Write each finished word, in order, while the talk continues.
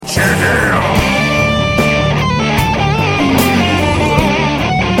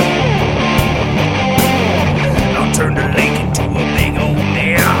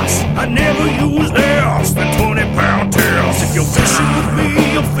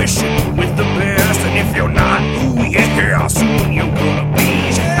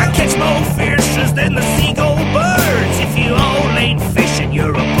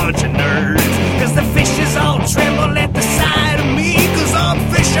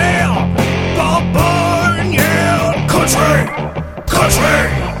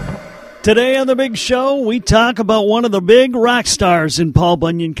Today on The Big Show, we talk about one of the big rock stars in Paul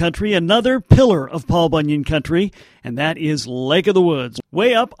Bunyan country, another pillar of Paul Bunyan country, and that is Lake of the Woods,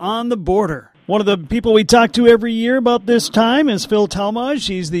 way up on the border. One of the people we talk to every year about this time is Phil Talmadge.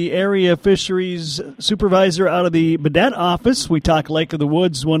 He's the area fisheries supervisor out of the Baudette office. We talk Lake of the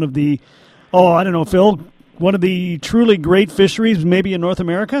Woods, one of the, Phil, one of the truly great fisheries maybe in North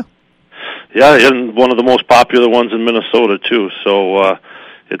America? Yeah, and one of the most popular ones in Minnesota, too. So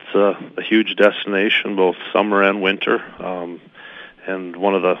it's a huge destination, both summer and winter, and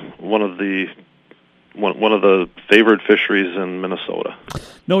one of the favored fisheries in Minnesota.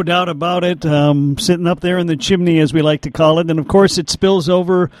 No doubt about it. Sitting up there in the chimney, as we like to call it, and of course it spills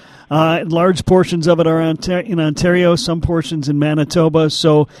over. Large portions of it are in Ontario, some portions in Manitoba.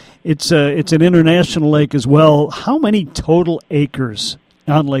 So it's an international lake as well. How many total acres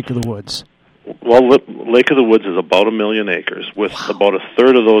on Lake of the Woods? Well, Lake of the Woods is about 1 million acres, with about a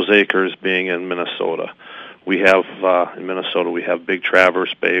third of those acres being in Minnesota. We have, in Minnesota, we have Big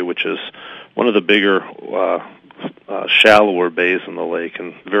Traverse Bay, which is one of the bigger, shallower bays in the lake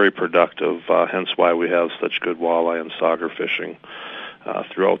and very productive, hence why we have such good walleye and sauger fishing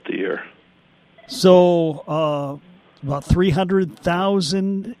throughout the year. So about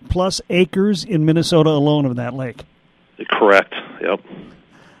 300,000 plus acres in Minnesota alone of that lake? Correct, yep.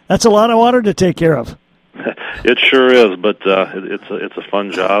 That's a lot of water to take care of. It sure is, but it's a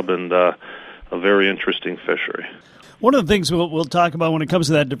fun job and a very interesting fishery. One of the things we'll talk about when it comes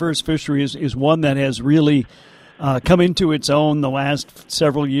to that diverse fishery is one that has really come into its own the last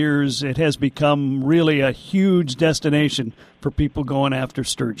several years. It has become really a huge destination for people going after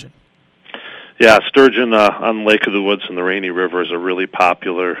sturgeon. Yeah, sturgeon on Lake of the Woods and the Rainy River is a really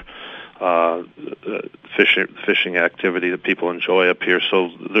popular fishing activity that people enjoy up here. So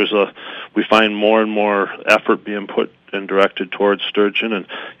we find more and more effort being put and directed towards sturgeon, and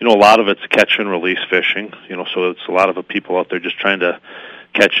a lot of it's catch and release fishing. So it's a lot of the people out there just trying to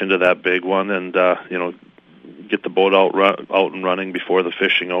catch into that big one, and get the boat out and running before the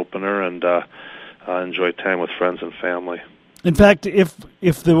fishing opener, and enjoy time with friends and family. In fact, if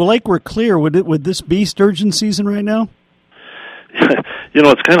the lake were clear, would this be sturgeon season right now?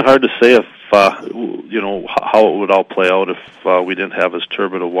 It's kind of hard to say if how it would all play out if we didn't have as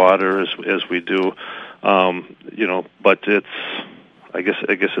turbid of water as we do. But I guess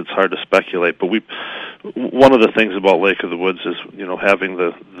it's hard to speculate. But one of the things about Lake of the Woods is having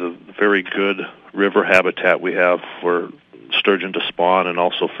the very good river habitat we have for sturgeon to spawn, and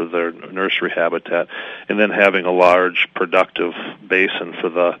also for their nursery habitat, and then having a large productive basin for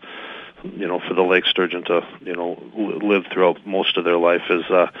the lake sturgeon to live throughout most of their life is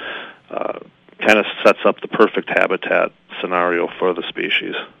kind of sets up the perfect habitat scenario for the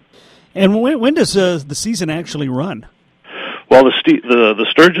species. And when does the season actually run? Well, the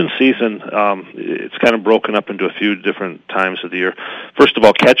sturgeon season, it's kind of broken up into a few different times of the year. First of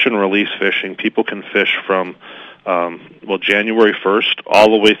all, catch and release fishing. People can fish from January 1st all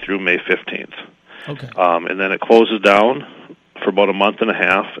the way through May 15th. Okay. And then it closes down for about a month and a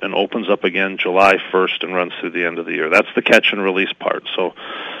half and opens up again July 1st and runs through the end of the year. That's the catch and release part. So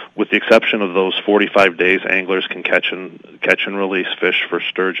with the exception of those 45 days, anglers can catch and release fish for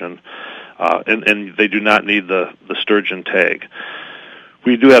sturgeon, and they do not need the sturgeon tag.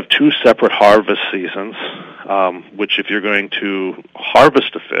 We do have two separate harvest seasons, which if you're going to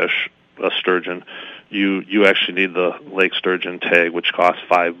harvest a sturgeon, you actually need the lake sturgeon tag, which costs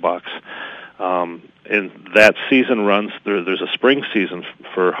 $5. And that season runs, there's a spring season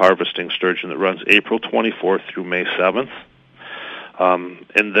for harvesting sturgeon that runs April 24th through May 7th.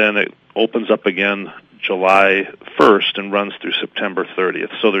 And then it opens up again July 1st and runs through September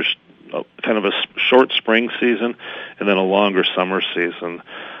 30th. So there's kind of a short spring season and then a longer summer season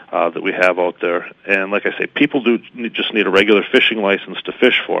that we have out there. And like I say, people just need a regular fishing license to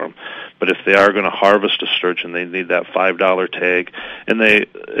fish for them. But if they are going to harvest a sturgeon, they need that $5 tag. And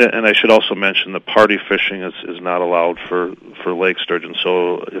I should also mention that party fishing is not allowed for lake sturgeon.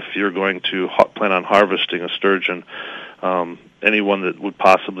 So if you're going to plan on harvesting a sturgeon, anyone that would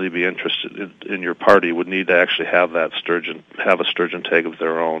possibly be interested in your party would need to actually have a sturgeon tag of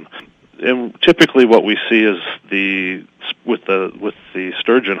their own. And typically, what we see is with the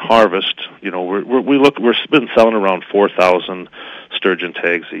sturgeon harvest, we're been selling around 4,000 sturgeon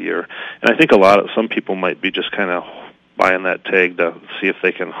tags a year, and I think some people might be just kind of buying that tag to see if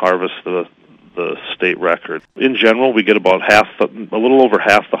they can harvest the state record. In general, we get about a little over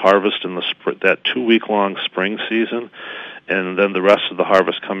half the harvest in that 2-week-long spring season, and then the rest of the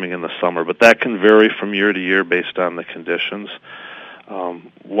harvest coming in the summer. But that can vary from year to year based on the conditions.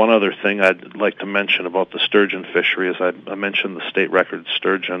 One other thing I'd like to mention about the sturgeon fishery is I mentioned the state record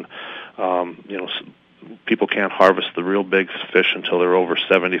sturgeon. People can't harvest the real big fish until they're over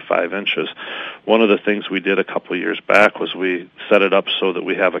 75 inches. One of the things we did a couple of years back was we set it up so that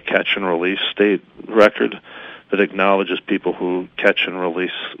we have a catch and release state record that acknowledges people who catch and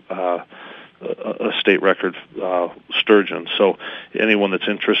release a state record sturgeon. So anyone that's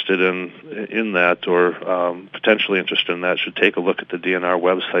interested in that or potentially interested in that should take a look at the DNR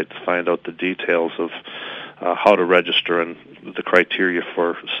website to find out the details of how to register and the criteria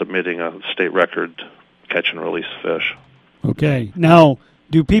for submitting a state record catch and release fish. Okay. Now,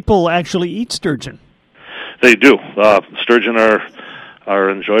 do people actually eat sturgeon? They do. Sturgeon are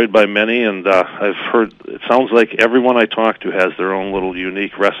enjoyed by many, and I've heard it sounds like everyone I talk to has their own little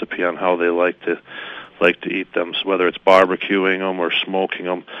unique recipe on how they like to eat them. So whether it's barbecuing them or smoking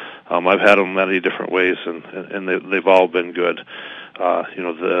them, I've had them many different ways, and they've all been good.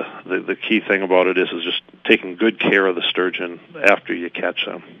 The key thing about it is just taking good care of the sturgeon after you catch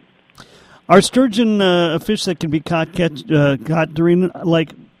them. Are sturgeon a fish that can be caught during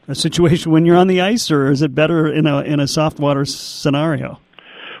like a situation when you're on the ice, or is it better in a soft water scenario?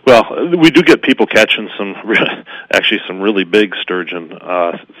 Well, we do get people catching some really big sturgeon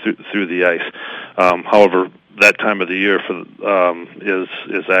through the ice. However, that time of the year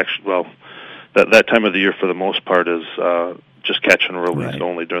is actually that time of the year for the most part is just catch and release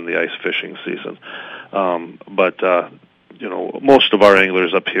only during the ice fishing season. Most of our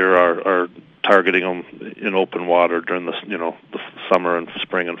anglers up here are targeting them in open water during the summer and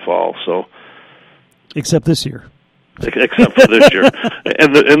spring and fall. So, except this year. Except for this year,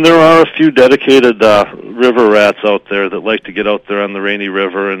 and there are a few dedicated river rats out there that like to get out there on the Rainy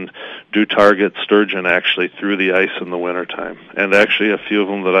River and do target sturgeon actually through the ice in the wintertime. And actually, a few of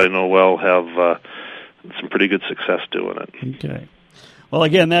them that I know well have some pretty good success doing it. Okay. Well,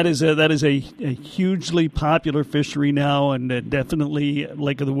 again, that is a hugely popular fishery now, and definitely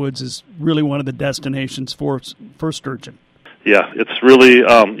Lake of the Woods is really one of the destinations for sturgeon. Yeah, it's really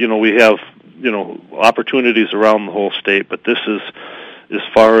we have opportunities around the whole state, but this is as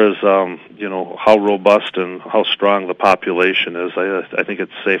far as how robust and how strong the population is. I think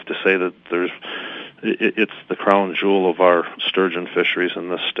it's safe to say that it's the crown jewel of our sturgeon fisheries in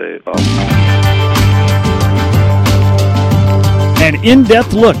this state. An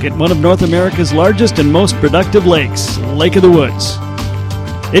in-depth look at one of North America's largest and most productive lakes, Lake of the Woods.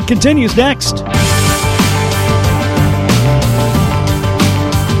 It continues next.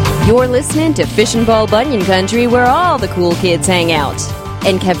 You're listening to Fishin' Paul Bunyan Country, where all the cool kids hang out.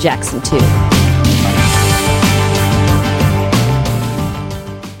 And Kev Jackson, too.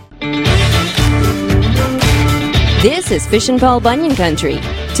 This is Fishin' Paul Bunyan Country.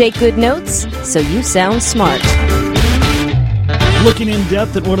 Take good notes so you sound smart. Looking in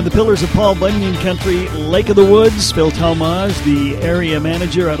depth at one of the pillars of Paul Bunyan Country, Lake of the Woods. Phil Talmage, the area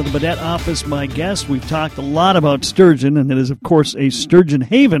manager out of the Baudette office, my guest. We've talked a lot about sturgeon, and it is, of course, a sturgeon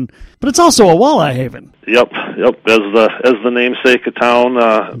haven, but it's also a walleye haven. Yep. As the namesake of town,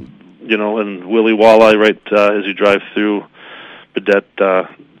 and Willie Walleye, right as you drive through Baudette,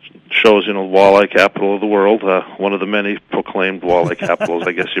 shows, walleye capital of the world, one of the many proclaimed walleye capitals,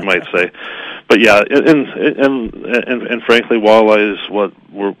 I guess you might say. But yeah, and frankly, walleye is what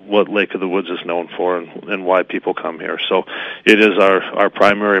Lake of the Woods is known for, and why people come here. So it is our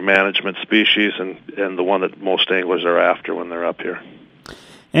primary management species, and the one that most anglers are after when they're up here.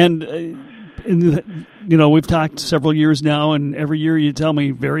 And we've talked several years now, and every year you tell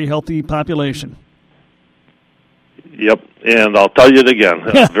me very healthy population. Yep, and I'll tell you it again.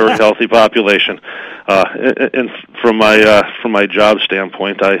 A very healthy population, and from my job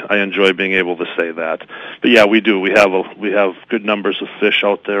standpoint, I enjoy being able to say that. But yeah, we do. We have good numbers of fish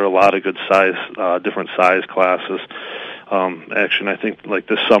out there. A lot of good size, different size classes. Actually, I think like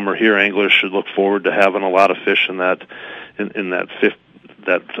this summer here, anglers should look forward to having a lot of fish in that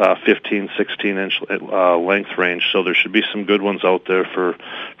 15, 16-inch length range. So there should be some good ones out there for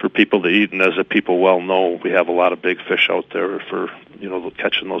people to eat. And as the people well know, we have a lot of big fish out there for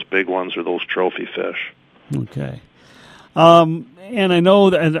catching those big ones or those trophy fish. Okay. And I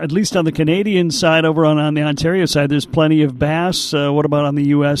know that at least on the Canadian side, over on the Ontario side, there's plenty of bass. What about on the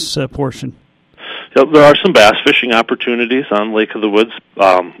U.S. portion? There are some bass fishing opportunities on Lake of the Woods.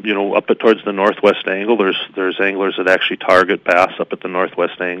 Up towards the northwest angle, there's anglers that actually target bass up at the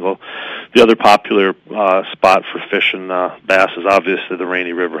northwest angle. The other popular spot for fishing bass is obviously the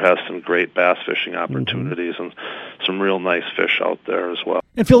Rainy River has some great bass fishing opportunities and some real nice fish out there as well.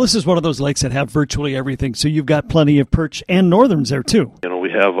 And Phil, this is one of those lakes that have virtually everything, so you've got plenty of perch and northerns there too.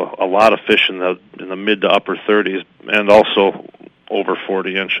 We have a lot of fish in the mid to upper 30s, and also over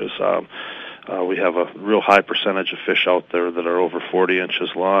 40 inches. We have a real high percentage of fish out there that are over 40 inches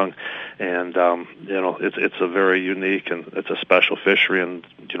long, and it's a very unique and it's a special fishery. And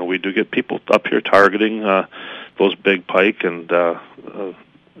we do get people up here targeting those big pike and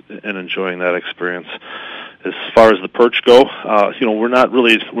enjoying that experience. As far as the perch go, we're not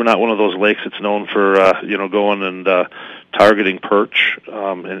one of those lakes that's known for going and targeting perch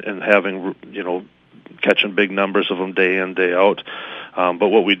and having catching big numbers of them day in, day out. But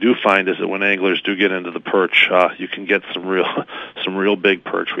what we do find is that when anglers do get into the perch, you can get some real big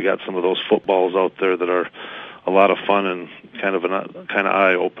perch. We got some of those footballs out there that are a lot of fun and kind of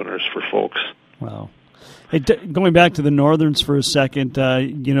eye openers for folks. Wow. Hey, going back to the Northerns for a second,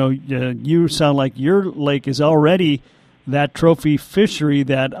 you sound like your lake is already that trophy fishery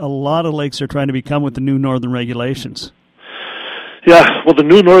that a lot of lakes are trying to become with the new Northern regulations. Yeah, well, the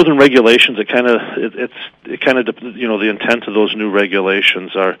new Northern regulations, the intent of those new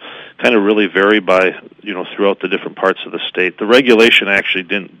regulations are kind of really vary by, throughout the different parts of the state. The regulation actually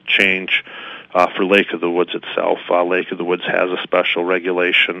didn't change for Lake of the Woods itself. Lake of the Woods has a special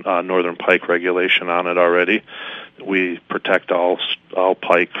regulation, Northern Pike regulation on it already. We protect all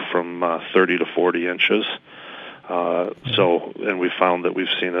pike from 30 to 40 inches. And we found that we've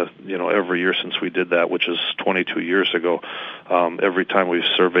seen every year since we did that, which is 22 years ago, every time we've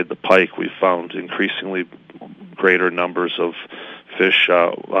surveyed the pike, we've found increasingly greater numbers of fish,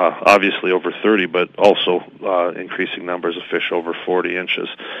 obviously over 30, but also increasing numbers of fish over 40 inches.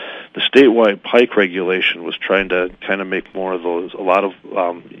 The statewide pike regulation was trying to kind of make more of those. A lot of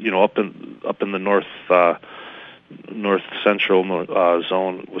up in the north central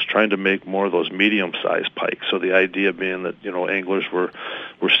zone was trying to make more of those medium-sized pike. So the idea being that anglers were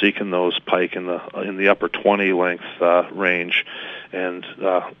seeking those pike in the upper 20 length range, and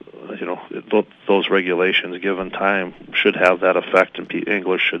those regulations, given time, should have that effect, and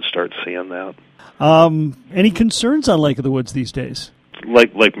anglers should start seeing that. Any concerns on Lake of the Woods these days?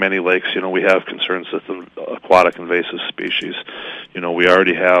 Like many lakes, we have concerns with the aquatic invasive species. We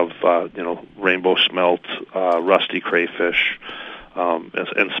already have, rainbow smelt, rusty crayfish,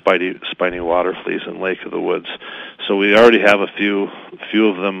 and spiny water fleas in Lake of the Woods. So we already have a few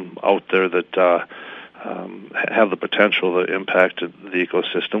of them out there that have the potential to impact the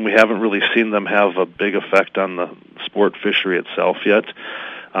ecosystem. We haven't really seen them have a big effect on the sport fishery itself yet,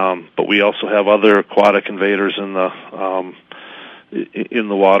 but we also have other aquatic invaders in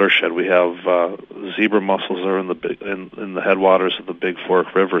the watershed. We have zebra mussels are in the headwaters of the Big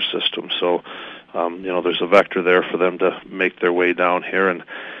Fork River system. So, there's a vector there for them to make their way down here, and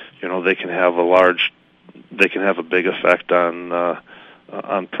they can have a big effect on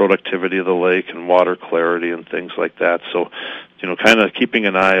productivity of the lake and water clarity and things like that. So, kind of keeping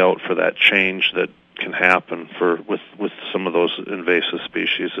an eye out for that change that can happen with some of those invasive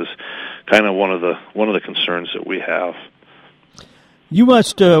species is kind of one of the concerns that we have. You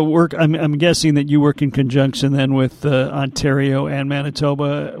must work, I'm guessing that you work in conjunction then with Ontario and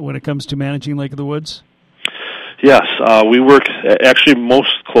Manitoba when it comes to managing Lake of the Woods? Yes, we work actually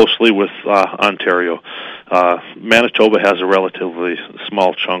most closely with Ontario. Manitoba has a relatively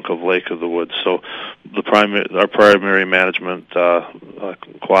small chunk of Lake of the Woods, so our primary management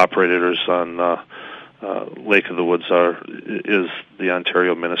cooperators on Lake of the Woods is the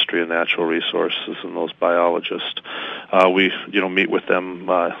Ontario Ministry of Natural Resources and those biologists. We meet with them.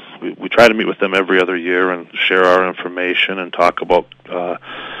 We try to meet with them every other year and share our information and talk about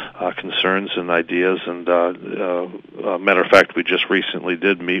concerns and ideas. And matter of fact, we just recently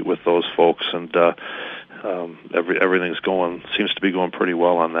did meet with those folks, and everything's seems to be going pretty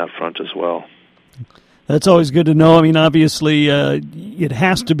well on that front as well. That's always good to know. I mean, obviously, it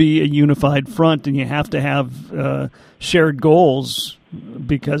has to be a unified front, and you have to have shared goals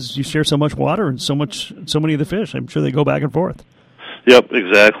because you share so much water and so many of the fish. I'm sure they go back and forth. Yep,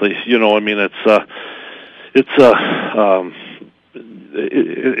 exactly.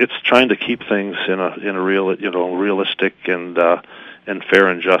 It's trying to keep things in a realistic and fair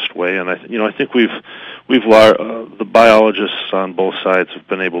and just way. And I think the biologists on both sides have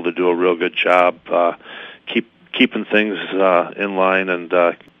been able to do a real good job keeping things in line and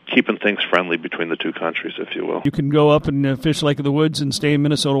keeping things friendly between the two countries, if you will. You can go up and fish Lake of the Woods and stay in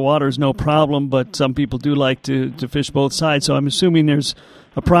Minnesota waters, no problem, but some people do like to fish both sides. So I'm assuming there's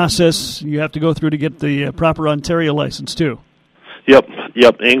a process you have to go through to get the proper Ontario license, too. Yep.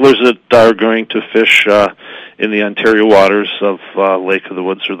 Anglers that are going to fish in the Ontario waters of Lake of the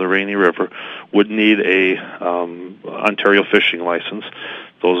Woods or the Rainy River would need a Ontario fishing license.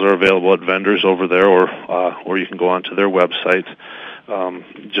 Those are available at vendors over there, or you can go onto their website.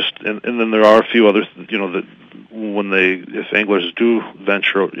 And then there are a few others, that if anglers do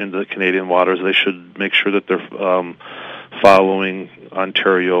venture into the Canadian waters, they should make sure that they're following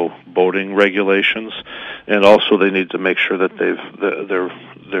Ontario boating regulations, and also they need to make sure that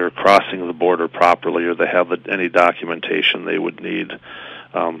they're crossing the border properly, or they have any documentation they would need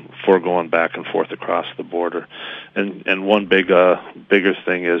for going back and forth across the border. And one bigger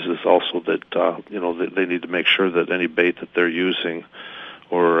thing is also that they need to make sure that any bait that they're using,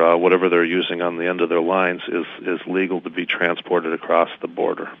 or whatever they're using on the end of their lines, is legal to be transported across the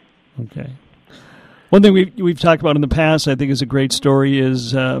border. Okay. One thing we've talked about in the past, I think, is a great story,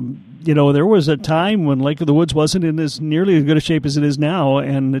 is there was a time when Lake of the Woods wasn't in as nearly as good a shape as it is now,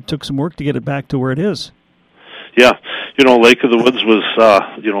 and it took some work to get it back to where it is. Yeah, Lake of the Woods was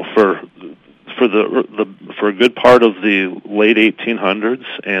for a good part of the late 1800s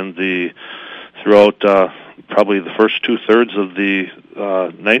and throughout probably the first 2/3 of the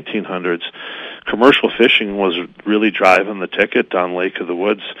 1900s. Commercial fishing was really driving the ticket on Lake of the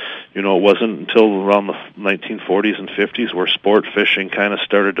Woods. It wasn't until around the 1940s and 50s where sport fishing kind of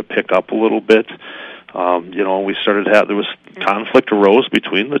started to pick up a little bit. We started to there was conflict arose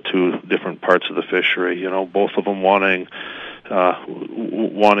between the two different parts of the fishery. Both of them wanting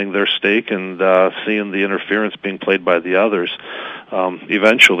their stake and seeing the interference being played by the others.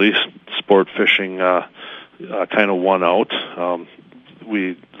 Eventually, sport fishing kind of won out.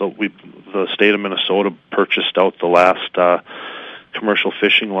 The state of Minnesota purchased out the last commercial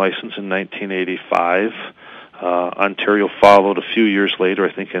fishing license in 1985. Ontario followed a few years later,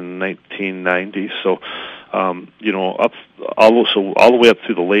 I think in 1990. So, all the way up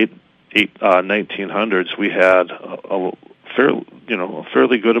through the late 1900s, we had a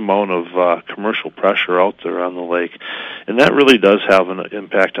fairly good amount of commercial pressure out there on the lake, and that really does have an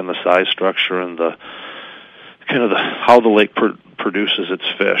impact on the size structure and the how the lake produces its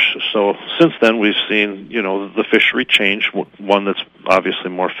fish. So since then, we've seen the fishery change, one that's obviously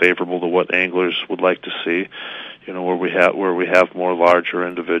more favorable to what anglers would like to see. Where we have more larger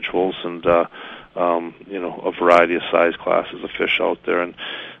individuals and a variety of size classes of fish out there. And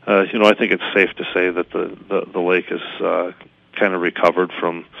I think it's safe to say that the lake is kind of recovered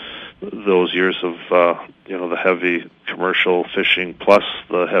from those years of the heavy commercial fishing plus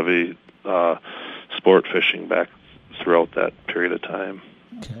the heavy sport fishing back throughout that period of time.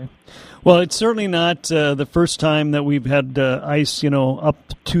 Okay. Well, it's certainly not the first time that we've had ice, up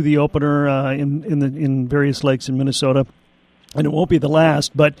to the opener in various lakes in Minnesota, and it won't be the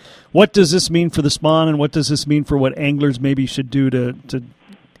last. But what does this mean for the spawn, and what does this mean for what anglers maybe should do to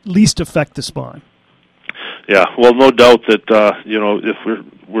least affect the spawn? Yeah, well, no doubt that if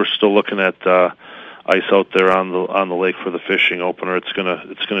we're still looking at ice out there on the lake for the fishing opener, it's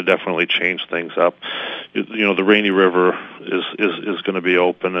gonna definitely change things up. The Rainy River is going to be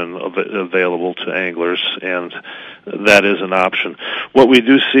open and available to anglers, and that is an option. What we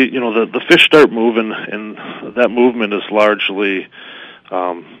do see, the fish start moving, and that movement is largely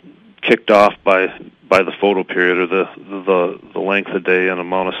kicked off by the photo period, or the length of day and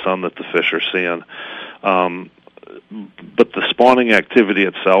amount of sun that the fish are seeing. But the spawning activity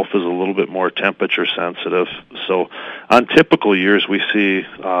itself is a little bit more temperature sensitive. So, on typical years, we see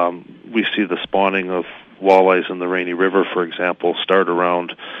the spawning of walleyes in the Rainy River, for example, start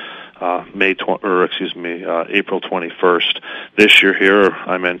around April 21st. This year here,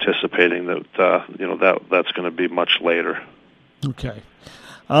 I'm anticipating that that's going to be much later. Okay.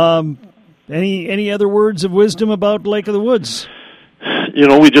 Any other words of wisdom about Lake of the Woods?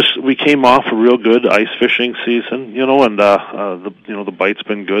 We came off a real good ice fishing season, and the bite's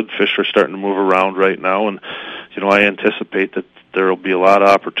been good. Fish are starting to move around right now, and I anticipate that there will be a lot of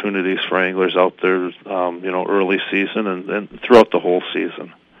opportunities for anglers out there, early season and throughout the whole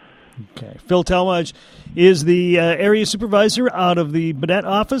season. Okay. Phil Talmadge is the area supervisor out of the Burnett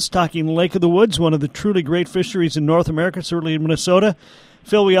office, talking Lake of the Woods, one of the truly great fisheries in North America, certainly in Minnesota.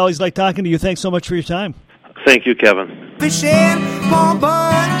 Phil, we always like talking to you. Thanks so much for your time. Thank you, Kevin. Fishing Paul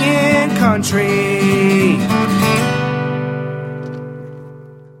Bunyan Country.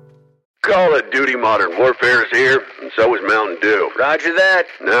 Call of Duty Modern Warfare is here, and so is Mountain Dew. Roger that.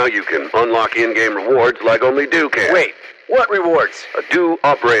 Now you can unlock in-game rewards like only Dew can. Wait, what rewards? A Dew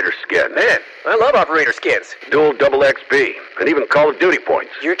Operator Skin. Man, I love Operator Skins. Dual double XP, and even Call of Duty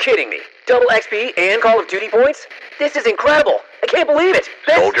points. You're kidding me. Double XP and Call of Duty points? This is incredible. I can't believe it.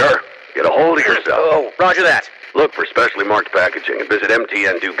 Soldier, get a hold of yourself. Oh, roger that. Look for specially marked packaging and visit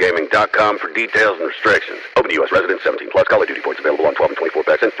mtndewgaming.com for details and restrictions. Open to U.S. residents 17 plus. Call of Duty points available on 12 and 24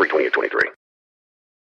 packs and free 20 and 23.